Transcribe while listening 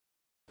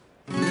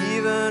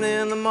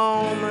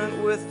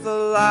moment with the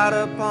light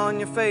upon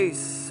your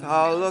face,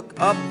 I'll look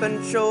up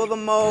and show the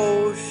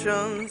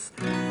motions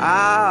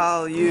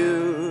I'll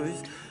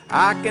use.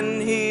 I can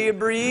hear you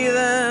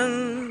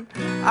breathing,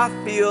 I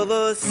feel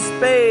the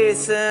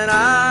space, and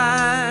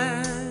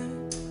I'll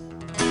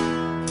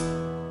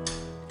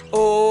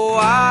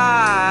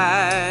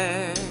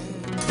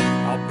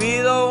be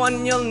the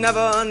one you'll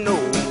never know.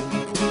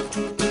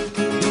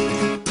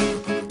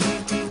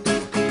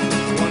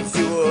 Once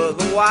you were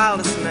the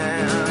wildest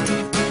man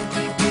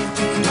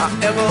I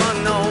ever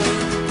known,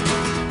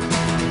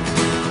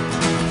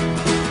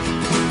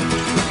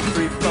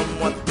 free from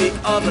what the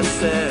others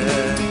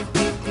said,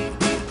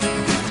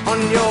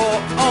 on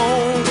your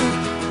own.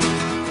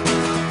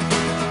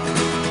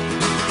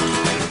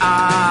 And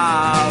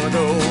I'll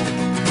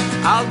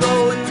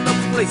go in the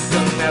place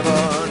you'll never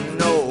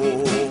know.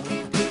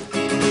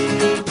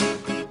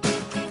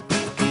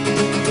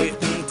 Wait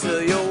until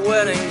your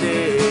wedding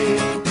day,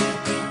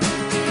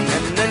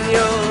 and then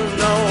you'll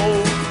know.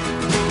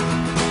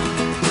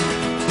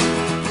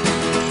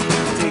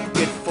 Take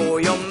it for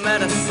your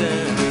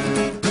medicine,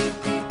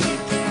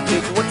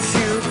 take what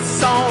you've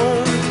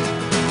sown.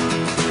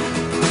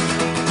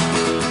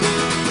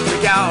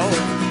 Look out,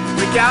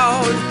 look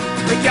out,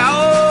 look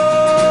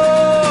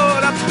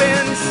out, I've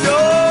been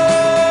shown.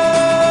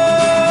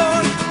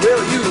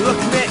 Will you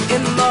look me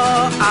in the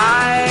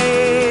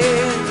eye?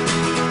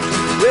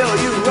 Will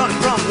you run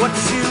from what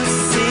you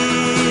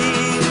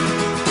see?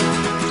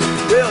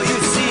 Will you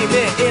see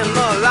me in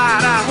the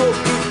light? I hope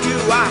you do,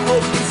 I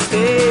hope you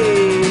stay.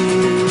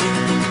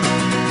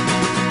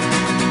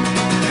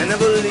 And I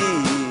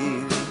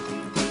believe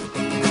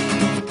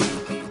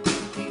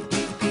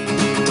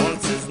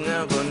once is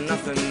never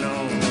nothing, no.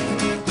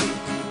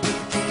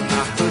 I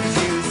heard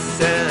you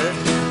said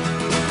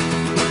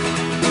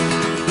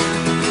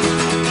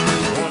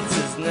once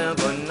is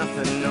never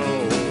nothing, no.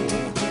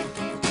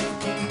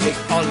 Take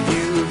all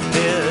you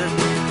did.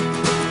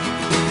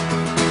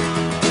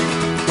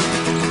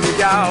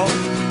 Look out,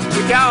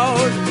 look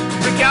out,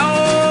 look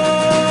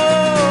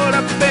out,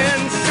 I've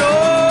been shown.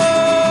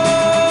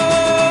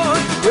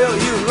 Will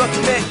you look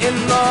me in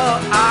the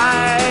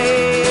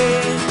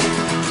eye?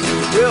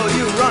 Will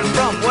you run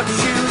from what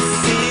you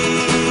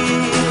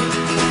see?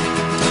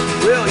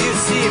 Will you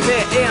see me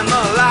in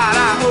the light? I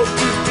hope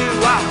you do,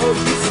 I hope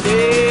you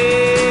stay.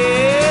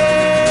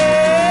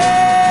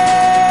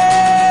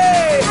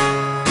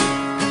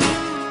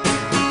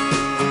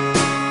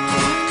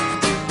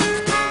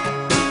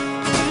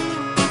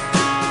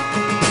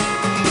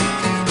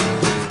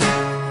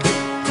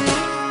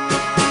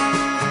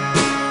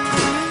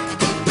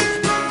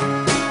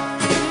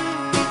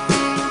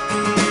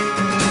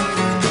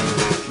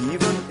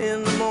 Even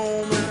in the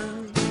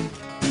moment,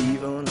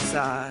 even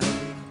inside,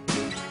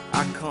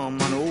 I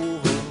come on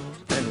over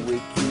and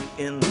wake you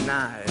in the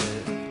night.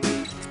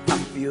 I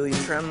feel you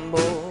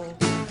tremble,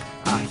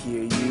 I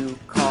hear you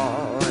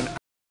call.